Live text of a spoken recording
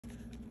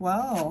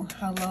Well,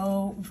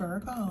 hello,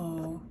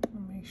 Virgo. Let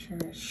me make sure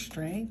it's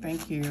straight.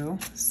 Thank you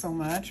so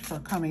much for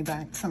coming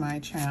back to my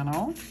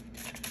channel.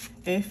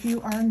 If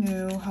you are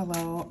new,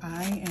 hello,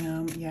 I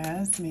am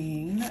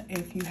Yasmin.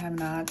 If you have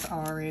not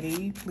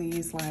already,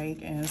 please like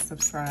and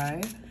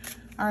subscribe.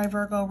 All right,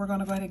 Virgo, we're going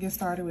to go ahead and get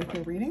started with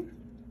your reading.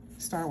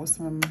 Start with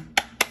some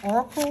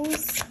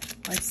oracles.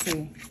 Let's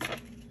see.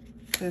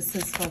 This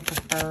is for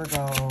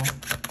Virgo.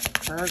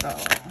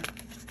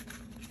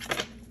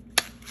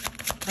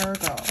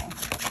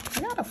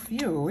 We got a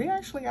few. We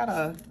actually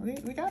got we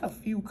got a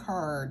few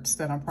cards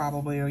that I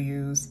probably will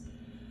use.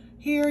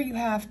 Here you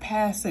have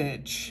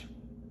passage.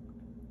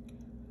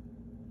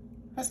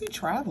 I see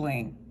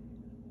traveling.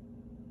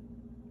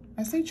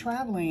 I see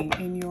traveling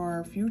in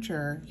your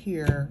future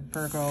here,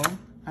 Virgo.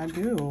 I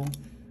do.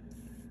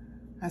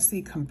 I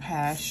see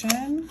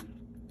compassion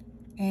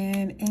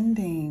and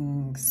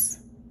endings.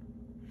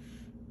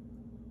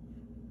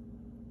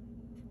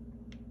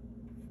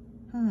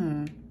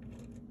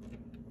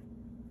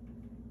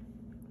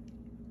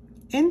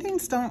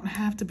 Endings don't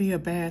have to be a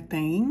bad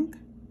thing,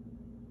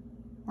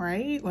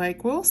 right?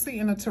 Like, we'll see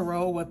in the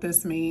tarot what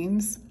this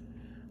means.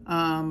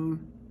 I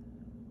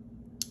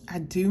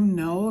do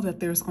know that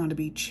there's going to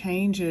be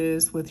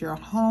changes with your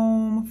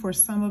home. For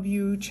some of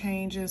you,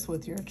 changes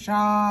with your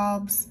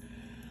jobs.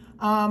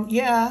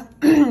 Yeah,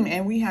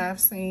 and we have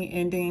seen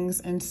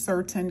endings in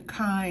certain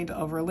kind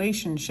of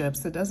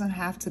relationships. It doesn't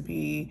have to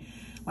be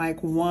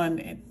like one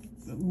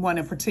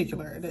in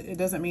particular. It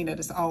doesn't mean that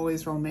it's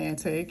always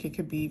romantic. It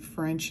could be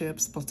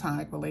friendships,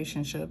 platonic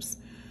relationships.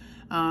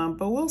 But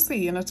we'll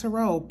see in a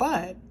tarot.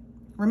 But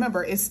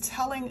remember, it's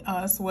telling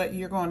us what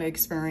you're going to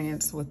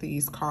experience with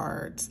these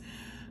cards.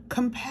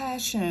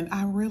 Compassion.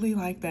 I really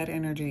like that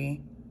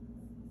energy.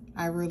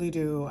 I really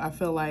do. I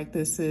feel like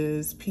this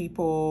is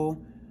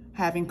people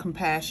having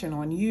compassion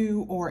on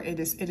you, or it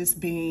is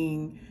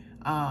being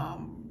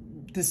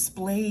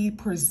displayed,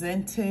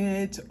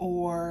 presented,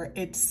 or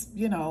it's,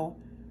 you know,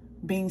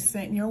 being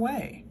sent your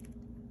way.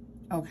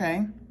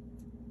 Okay.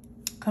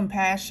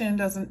 Compassion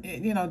doesn't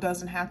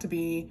have to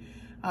be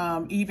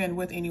even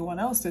with anyone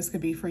else. This could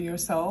be for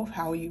yourself,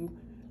 how you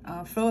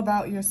feel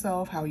about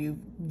yourself, how you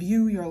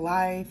view your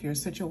life, your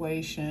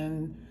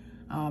situation,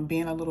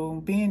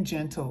 being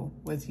gentle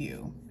with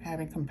you,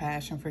 having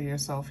compassion for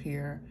yourself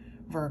here,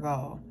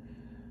 Virgo.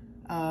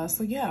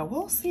 So yeah,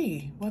 we'll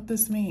see what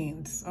this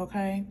means.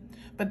 Okay.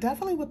 But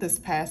definitely with this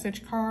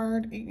passage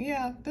card,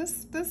 yeah,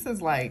 this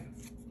is like,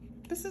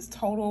 this is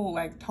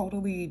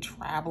totally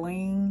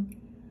traveling,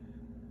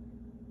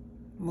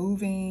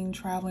 moving,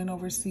 traveling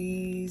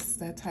overseas,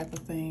 that type of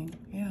thing.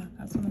 Yeah,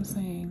 that's what I'm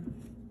saying.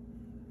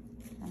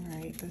 All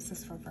right, this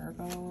is for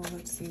Virgo.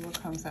 Let's see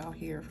what comes out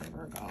here for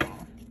Virgo.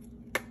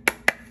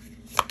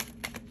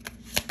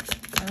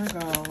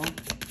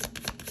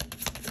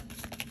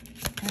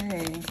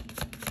 Okay.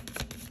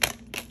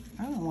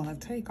 I don't want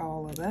to take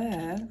all of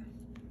that.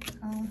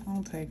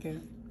 I'll take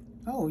it.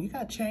 Oh, you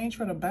got change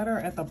for the better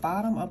at the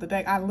bottom of the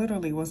deck. I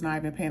literally was not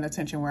even paying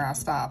attention where I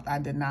stopped. I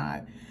did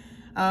not.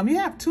 You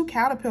have two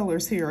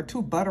caterpillars here,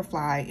 two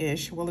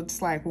butterfly-ish. Well,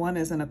 it's like one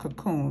is in a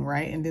cocoon,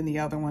 right? And then the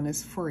other one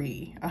is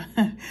free.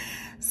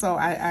 So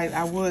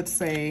I would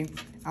say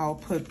I'll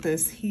put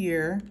this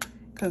here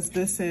because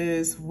this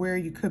is where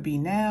you could be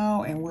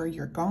now and where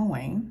you're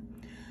going.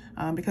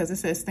 Because it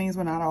says things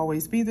will not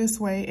always be this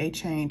way. A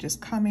change is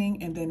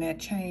coming, and then that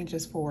change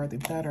is for the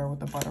better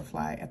with the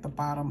butterfly at the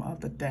bottom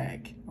of the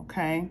deck,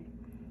 okay?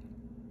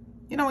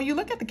 You know, when you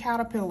look at the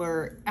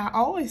caterpillar, I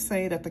always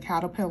say that the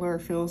caterpillar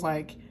feels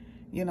like,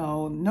 you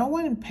know, no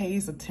one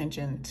pays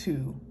attention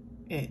to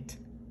it.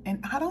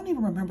 And I don't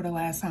even remember the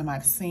last time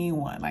I've seen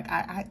one. Like,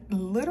 I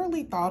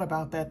literally thought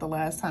about that the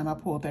last time I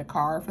pulled that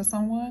card for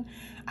someone.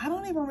 I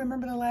don't even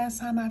remember the last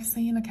time I've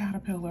seen a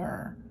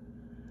caterpillar.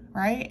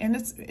 Right? And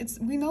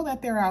we know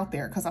that they're out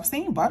there because I've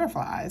seen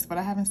butterflies, but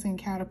I haven't seen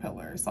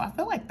caterpillars. So I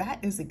feel like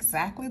that is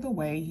exactly the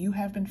way you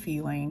have been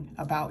feeling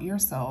about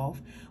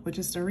yourself, which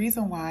is the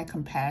reason why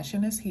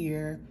compassion is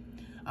here,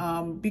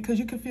 because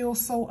you can feel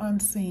so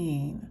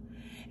unseen.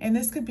 And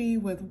this could be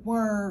with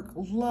work,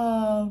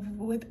 love,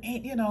 with,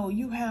 you know,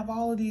 you have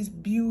all of these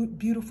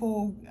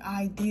beautiful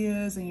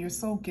ideas and you're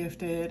so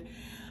gifted,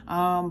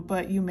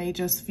 but you may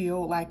just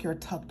feel like you're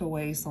tucked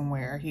away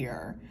somewhere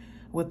here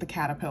with the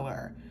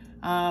caterpillar.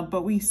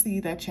 But we see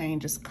that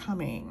change is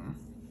coming.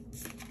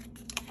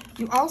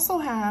 You also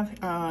have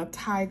a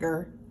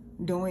tiger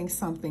doing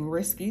something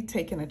risky,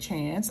 taking a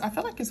chance. I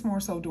feel like it's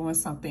more so doing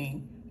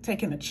something,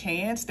 taking a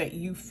chance that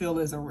you feel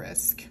is a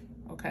risk,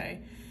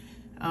 okay?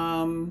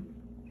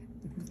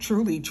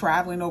 Truly,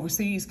 traveling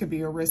overseas could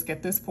be a risk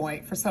at this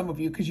point for some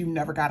of you because you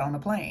never got on a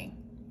plane.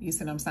 You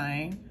see what I'm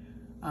saying?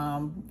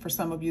 For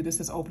some of you, this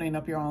is opening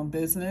up your own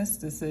business.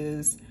 This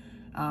is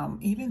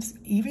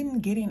even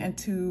getting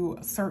into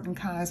certain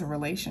kinds of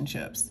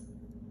relationships.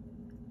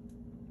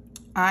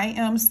 I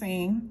am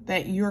seeing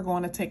that you're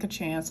going to take a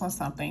chance on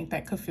something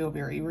that could feel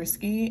very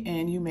risky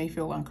and you may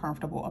feel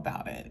uncomfortable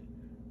about it.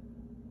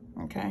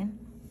 Okay.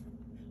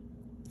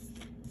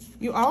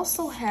 You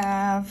also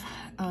have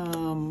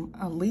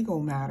a legal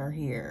matter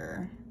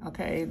here.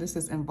 Okay, this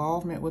is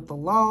involvement with the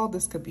law.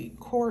 This could be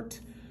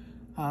court,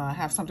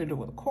 have something to do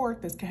with a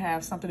court. This could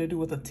have something to do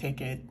with a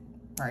ticket,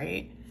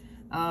 right?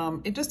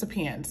 It just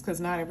depends,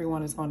 because not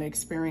everyone is going to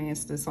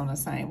experience this on the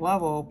same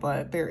level,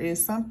 but there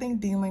is something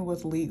dealing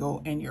with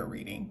legal in your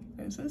reading.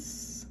 Is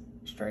this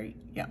straight?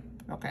 Yeah,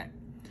 okay.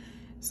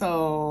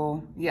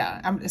 So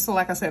yeah, so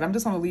like I said, I'm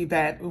just going to leave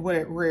that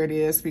where it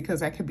is,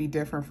 because that could be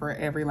different for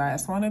every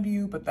last one of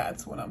you, but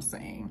that's what I'm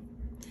saying.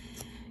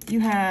 You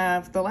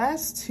have the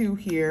last two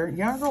here,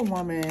 younger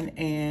woman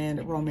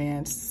and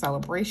romance,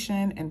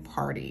 celebration and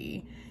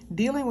party.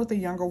 Dealing with a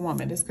younger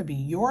woman, this could be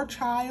your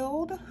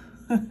child,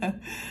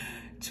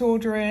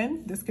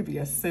 children, this could be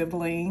a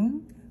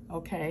sibling,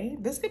 okay?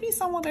 This could be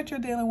someone that you're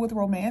dealing with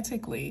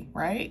romantically,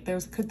 right? There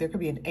could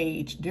be an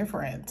age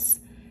difference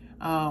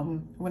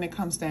when it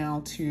comes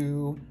down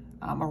to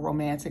a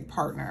romantic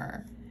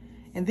partner.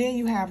 And then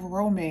you have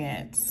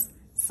romance,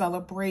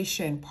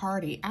 celebration,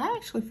 party. I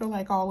actually feel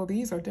like all of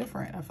these are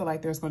different. I feel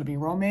like there's going to be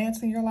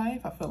romance in your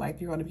life. I feel like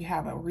you're going to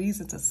have a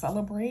reason to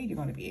celebrate. You're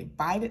going to be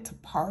invited to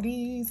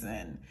parties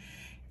and,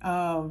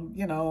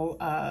 you know,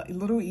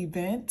 little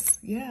events.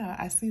 Yeah,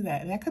 I see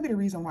that. And that could be the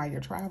reason why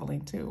you're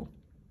traveling too.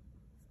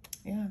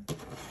 Yeah,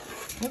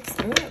 looks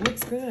good,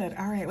 looks good.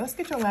 All right, let's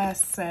get your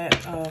last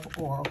set of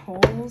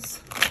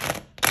oracles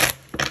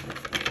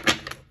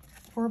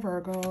for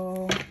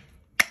Virgo.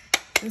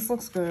 This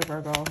looks good,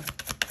 Virgo.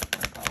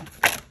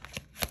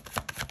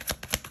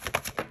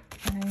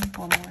 Okay,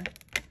 one more.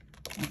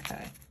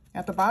 Okay.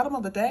 At the bottom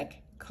of the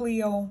deck,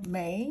 Cleo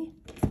May,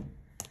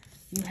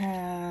 you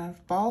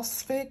have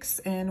Boss Fix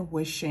and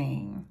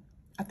Wishing.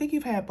 I think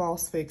you've had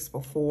Boss Fix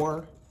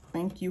before. I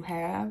think you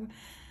have.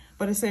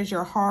 But it says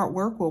your hard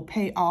work will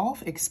pay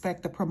off.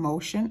 Expect a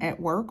promotion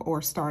at work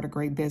or start a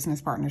great business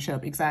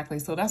partnership. Exactly.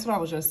 So that's what I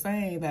was just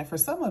saying, that for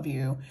some of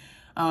you,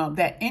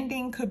 that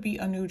ending could be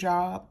a new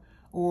job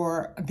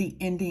or the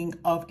ending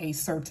of a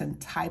certain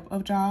type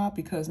of job,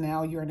 because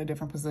now you're in a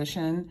different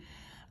position.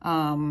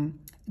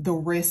 The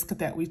risk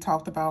that we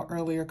talked about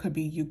earlier could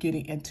be you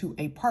getting into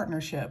a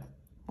partnership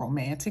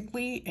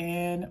romantically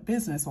and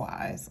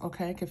business-wise,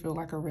 okay? It could feel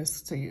like a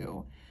risk to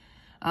you.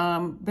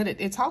 But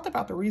it talked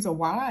about the reason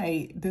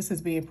why this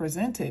is being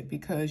presented,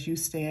 because you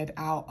stand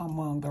out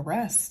among the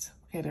rest.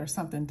 Okay, there's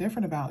something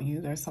different about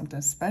you. There's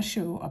something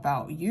special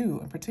about you,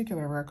 in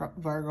particular,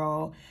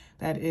 Virgo,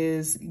 that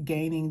is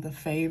gaining the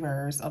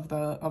favors of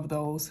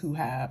those who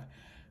have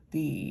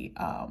the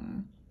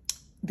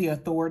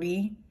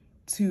authority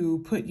to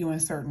put you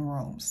in certain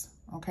rooms.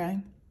 Okay.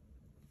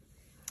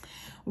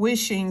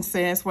 Wishing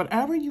says,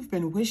 whatever you've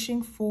been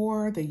wishing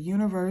for, the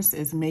universe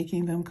is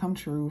making them come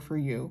true for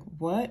you.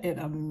 What an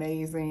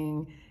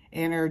amazing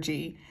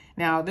energy.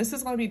 Now, this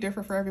is going to be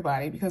different for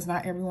everybody, because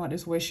not everyone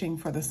is wishing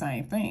for the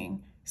same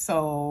thing.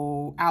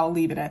 So I'll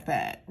leave it at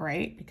that,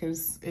 right?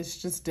 Because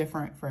it's just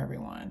different for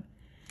everyone.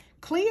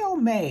 Cleo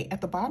May, at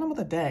the bottom of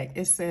the deck,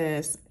 it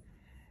says,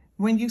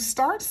 when you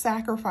start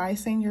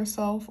sacrificing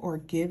yourself or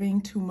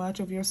giving too much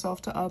of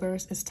yourself to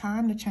others, it's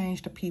time to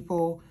change the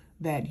people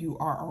that you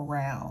are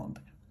around.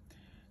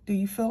 Do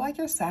you feel like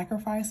you're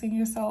sacrificing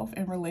yourself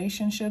in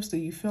relationships? Do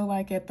you feel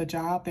like at the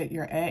job that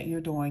you're at,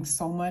 you're doing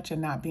so much and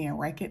not being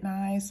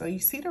recognized? So you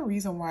see the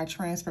reason why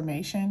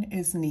transformation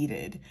is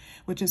needed,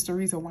 which is the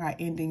reason why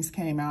endings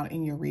came out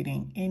in your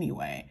reading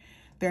anyway.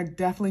 There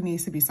definitely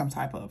needs to be some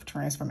type of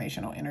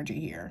transformational energy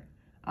here,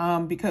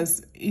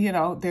 because, you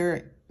know,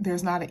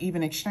 there's not an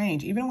even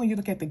exchange. Even when you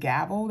look at the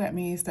gavel, that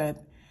means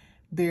that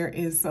there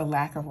is a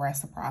lack of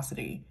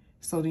reciprocity.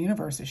 So the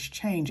universe is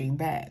changing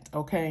that,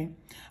 okay?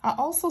 I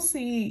also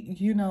see,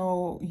 you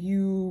know,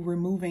 you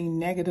removing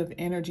negative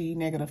energy,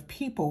 negative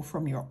people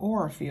from your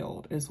aura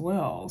field as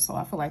well. So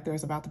I feel like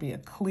there's about to be a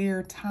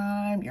clear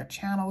time. Your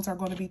channels are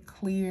going to be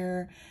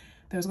clear.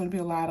 There's going to be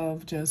a lot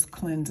of just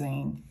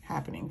cleansing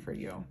happening for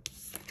you.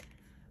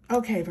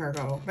 Okay,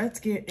 Virgo, let's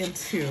get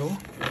into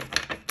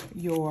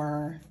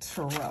your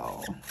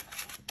tarot.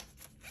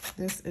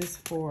 This is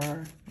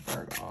for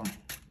Virgo.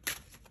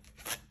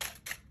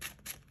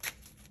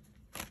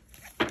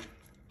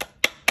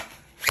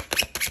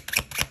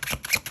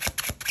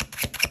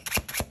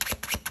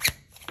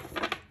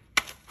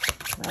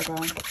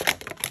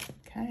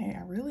 Okay,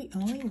 I really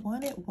only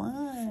wanted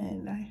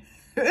one.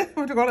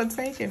 I'm going to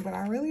take it, but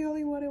I really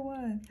only wanted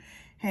one.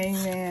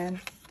 Hangman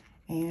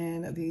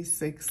and the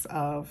Six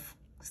of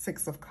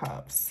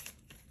Cups.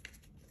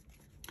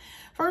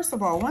 First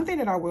of all, one thing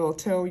that I will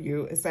tell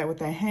you is that with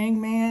the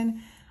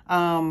Hangman,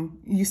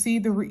 you see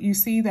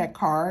that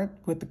card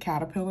with the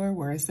caterpillar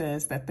where it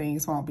says that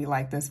things won't be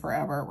like this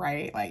forever,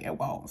 right? Like it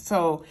won't.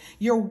 So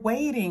you're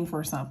waiting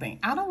for something.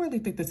 I don't really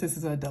think this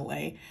is a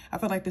delay. I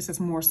feel like this is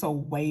more so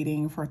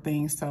waiting for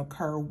things to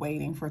occur,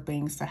 waiting for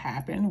things to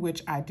happen,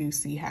 which I do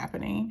see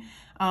happening.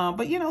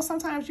 But you know,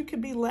 sometimes you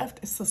could be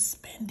left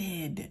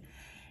suspended,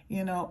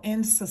 you know,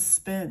 in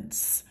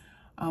suspense.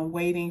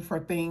 waiting for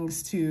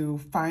things to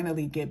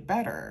finally get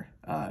better.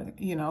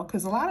 You know,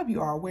 because a lot of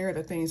you are aware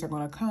that things are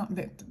going to come,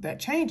 that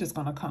change is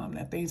going to come,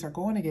 that things are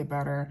going to get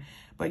better,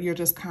 but you're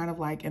just kind of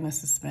like in a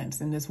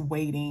suspense, in this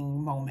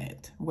waiting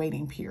moment,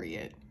 waiting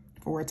period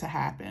for it to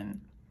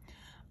happen.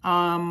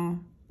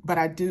 But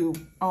I do,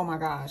 oh my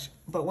gosh,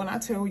 but when I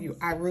tell you,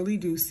 I really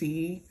do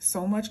see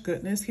so much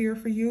goodness here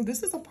for you.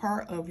 This is a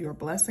part of your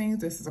blessings.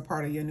 This is a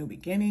part of your new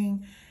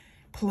beginning.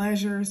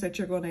 Pleasures that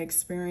you're going to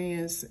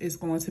experience is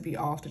going to be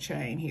off the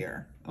chain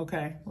here.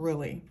 Okay,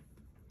 really.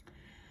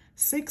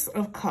 6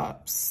 of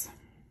Cups.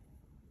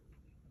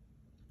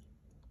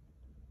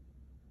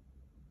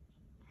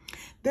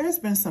 There's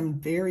been some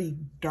very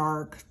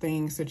dark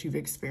things that you've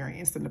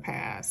experienced in the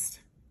past.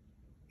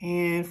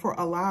 And for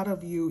a lot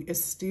of you,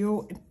 it's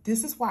still,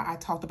 this is why I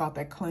talked about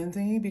that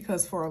cleansing,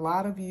 because for a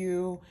lot of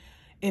you,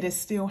 it is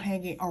still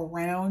hanging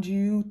around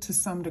you to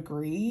some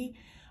degree.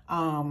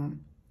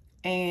 And,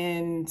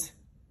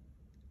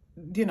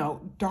 you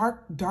know,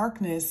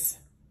 darkness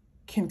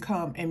can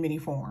come in many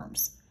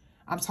forms.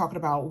 I'm talking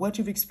about what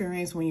you've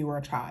experienced when you were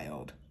a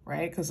child,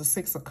 right? Because the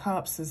 6 of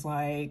Cups is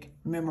like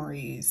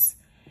memories.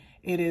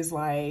 It is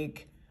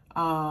like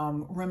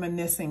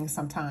reminiscing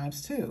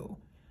sometimes too.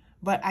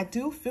 But I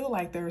do feel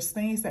like there's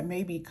things that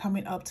may be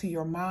coming up to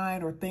your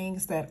mind, or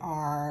things that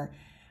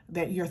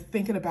you're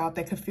thinking about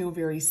that could feel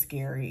very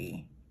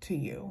scary to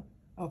you,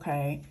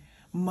 okay?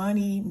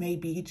 Money may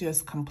be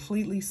just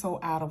completely so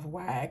out of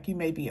whack. You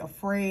may be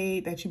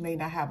afraid that you may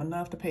not have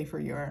enough to pay for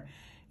your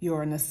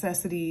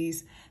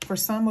necessities. For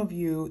some of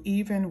you,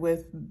 even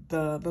with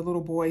the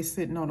little boy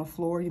sitting on the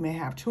floor, you may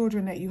have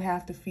children that you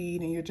have to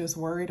feed, and you're just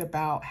worried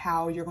about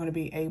how you're going to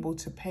be able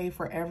to pay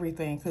for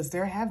everything, because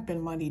there have been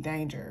money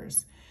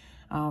dangers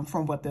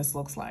from what this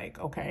looks like,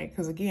 okay?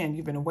 Because again,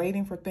 you've been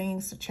waiting for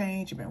things to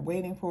change. You've been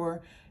waiting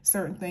for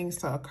certain things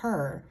to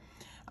occur.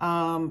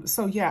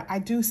 So yeah, I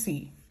do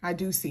see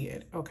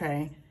it,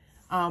 okay?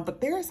 But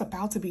there's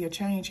about to be a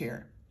change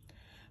here.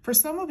 For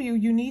some of you,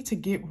 you need to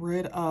get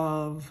rid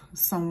of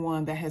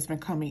someone that has been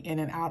coming in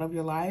and out of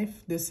your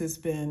life. This has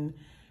been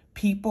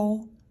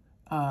people.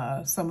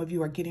 Some of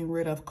you are getting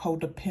rid of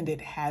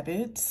codependent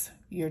habits.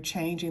 You're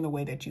changing the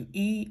way that you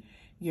eat.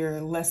 You're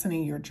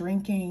lessening your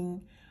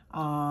drinking.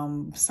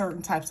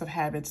 Certain types of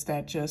habits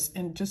that just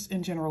in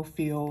general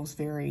feels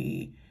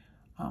very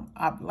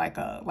like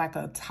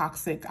a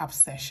toxic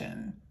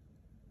obsession.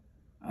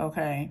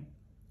 Okay,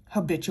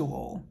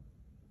 habitual.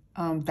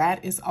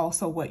 That is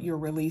also what you're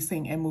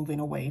releasing and moving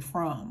away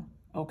from,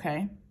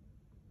 okay?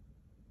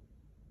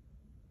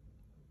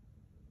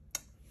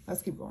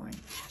 Let's keep going.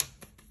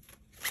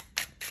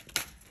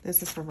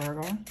 This is for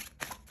Virgo.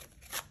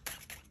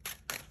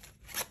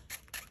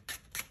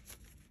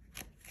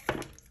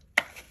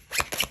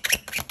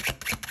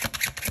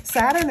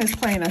 Saturn is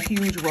playing a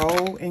huge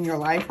role in your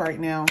life right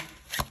now.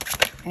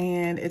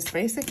 And it's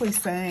basically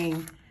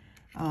saying,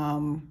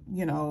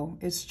 you know,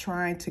 it's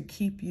trying to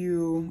keep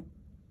you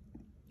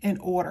in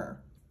order,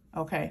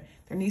 okay?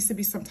 There needs to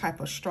be some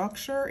type of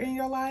structure in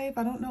your life.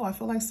 I don't know. I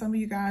feel like some of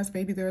you guys,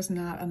 maybe there's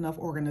not enough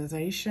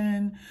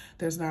organization.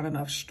 There's not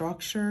enough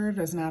structure.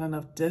 There's not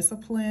enough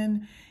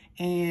discipline.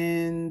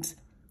 And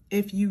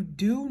if you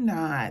do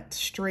not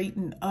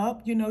straighten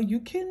up, you know, you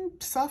can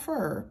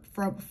suffer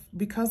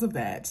because of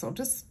that. So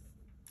just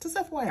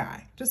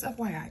FYI,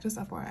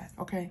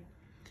 okay?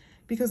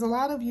 Because a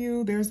lot of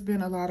you, there's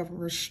been a lot of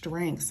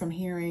restraints. I'm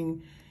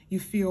hearing you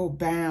feel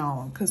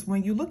bound, because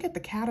when you look at the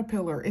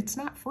caterpillar, it's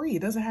not free.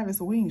 It doesn't have its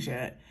wings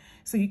yet.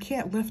 So you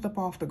can't lift up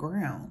off the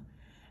ground.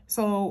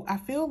 So I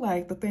feel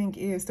like the thing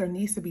is, there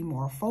needs to be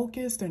more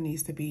focus. There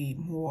needs to be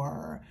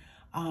more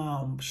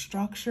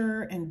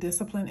structure and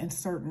discipline in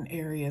certain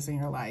areas in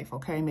your life,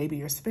 okay? Maybe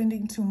you're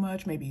spending too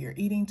much. Maybe you're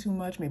eating too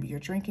much. Maybe you're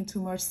drinking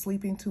too much,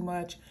 sleeping too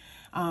much.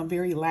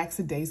 Very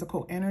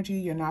lackadaisical energy.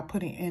 You're not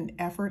putting in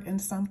effort in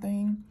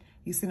something.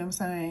 You see what I'm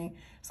saying?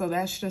 So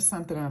that's just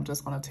something I'm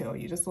just going to tell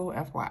you. Just a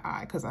little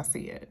FYI, because I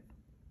see it.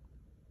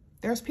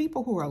 There's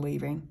people who are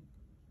leaving,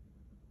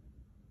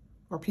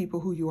 or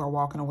people who you are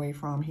walking away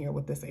from here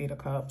with this 8 of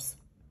Cups.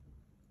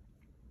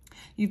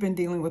 You've been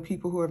dealing with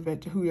people who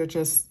are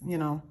just, you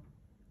know,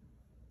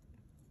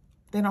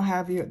 they don't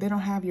have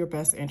your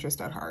best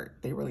interest at heart.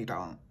 They really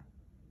don't.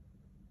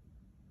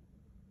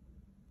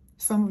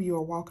 Some of you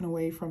are walking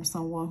away from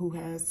someone who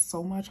has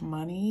so much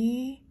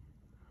money.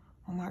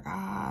 Oh my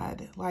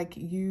God, like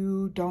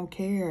you don't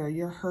care.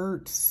 You're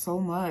hurt so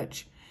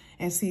much.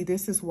 And see,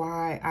 this is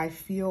why I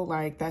feel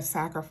like that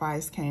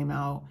sacrifice came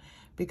out,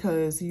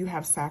 because you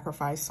have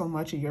sacrificed so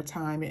much of your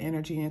time and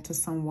energy into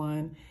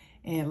someone.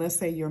 And let's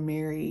say you're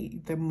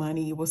married, the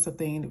money was the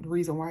thing, the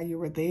reason why you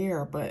were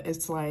there, but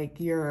it's like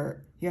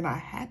you're not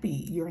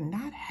happy. You're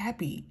not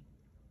happy.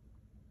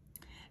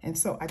 And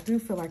so I do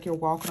feel like you're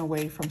walking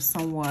away from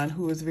someone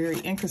who is very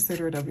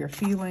inconsiderate of your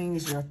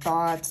feelings, your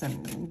thoughts,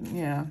 and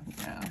yeah,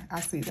 I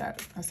see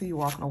that. I see you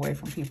walking away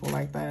from people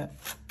like that.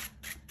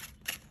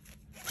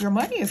 Your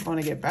money is going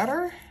to get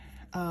better.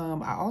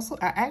 I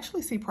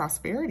actually see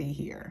prosperity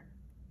here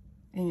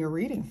in your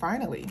reading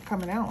finally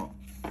coming out.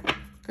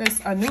 There's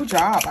a new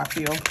job, I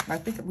feel. I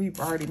think we've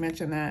already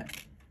mentioned that.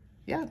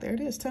 Yeah, there it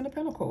is, 10 of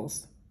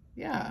Pentacles.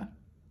 Yeah.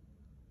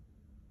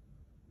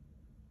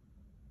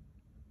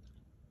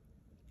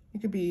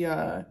 It could be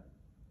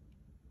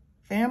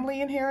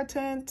family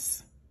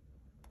inheritance.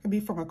 It could be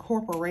from a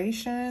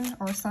corporation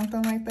or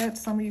something like that.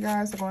 Some of you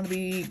guys are going to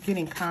be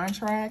getting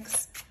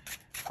contracts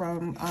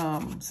from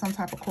some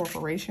type of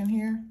corporation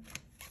here.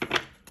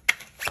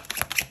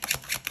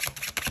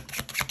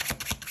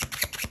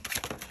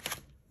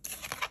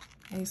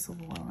 Ace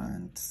of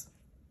Wands.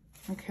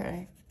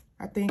 Okay.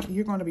 I think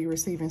you're going to be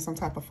receiving some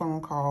type of phone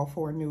call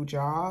for a new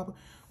job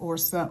or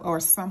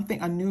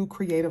something, a new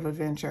creative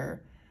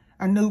adventure.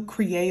 A new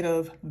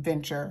creative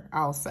venture,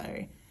 I'll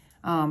say.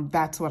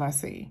 That's what I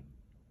see.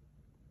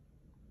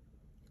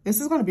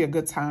 This is going to be a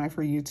good time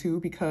for you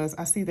too, because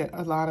I see that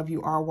a lot of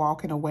you are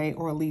walking away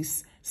or at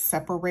least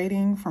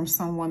separating from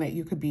someone that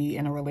you could be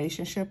in a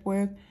relationship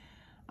with.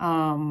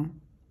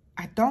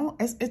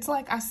 It's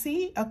like I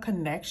see a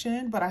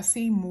connection, but I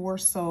see more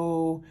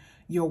so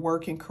your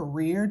work and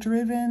career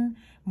driven,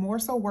 more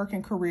so work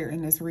and career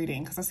in this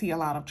reading, because I see a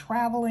lot of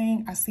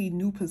traveling. I see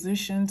new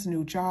positions,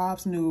 new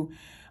jobs,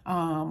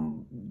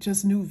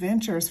 just new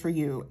ventures for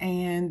you.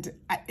 And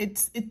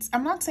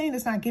I'm not saying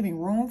it's not giving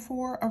room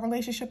for a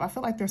relationship. I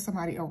feel like there's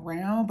somebody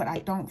around, but I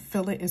don't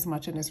feel it as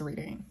much in this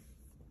reading.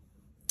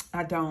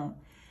 I don't.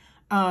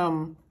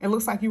 It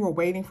looks like you were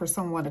waiting for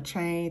someone to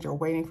change or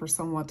waiting for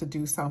someone to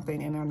do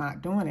something and they're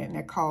not doing it. And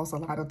it caused a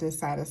lot of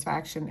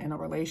dissatisfaction in a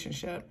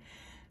relationship.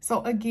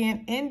 So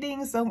again,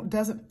 endings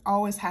doesn't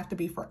always have to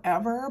be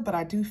forever, but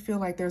I do feel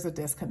like there's a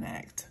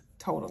disconnect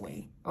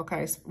totally.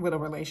 Okay. With a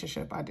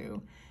relationship, I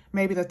do.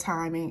 Maybe the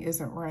timing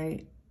isn't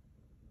right.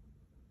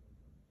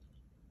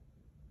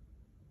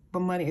 But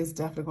money is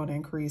definitely going to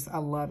increase. I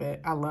love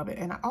it. I love it.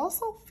 And I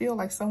also feel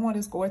like someone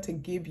is going to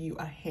give you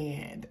a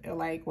hand,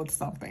 like with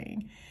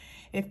something.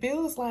 It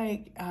feels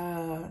like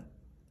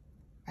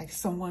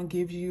someone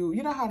gives you,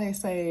 you know how they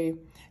say,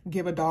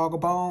 give a dog a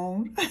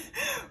bone,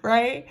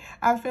 right?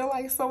 I feel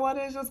like someone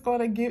is just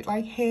going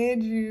to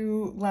hand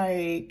you,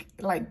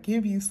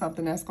 give you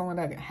something that's going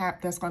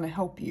to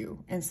help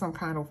you in some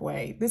kind of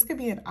way. This could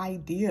be an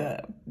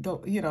idea,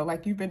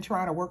 like you've been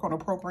trying to work on a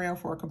program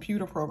for a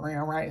computer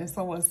program, right? And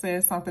someone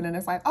says something and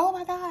it's like, oh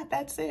my God,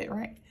 that's it,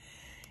 right?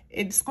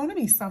 It's going to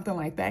be something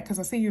like that because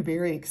I see you're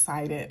very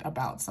excited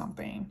about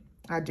something.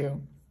 I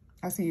do.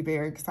 I see you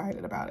very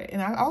excited about it.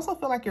 And I also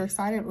feel like you're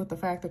excited with the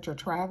fact that you're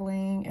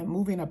traveling and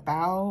moving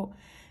about.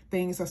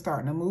 Things are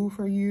starting to move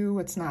for you.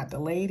 It's not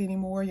delayed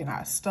anymore. You're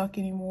not stuck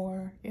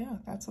anymore. Yeah,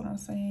 that's what I'm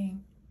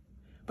saying.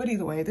 But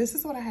either way, this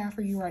is what I have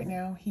for you right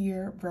now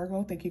here,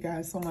 Virgo. Thank you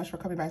guys so much for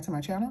coming back to my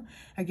channel.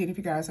 Again, if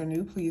you guys are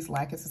new, please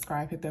like and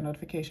subscribe, hit that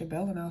notification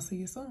bell, and I'll see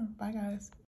you soon. Bye, guys.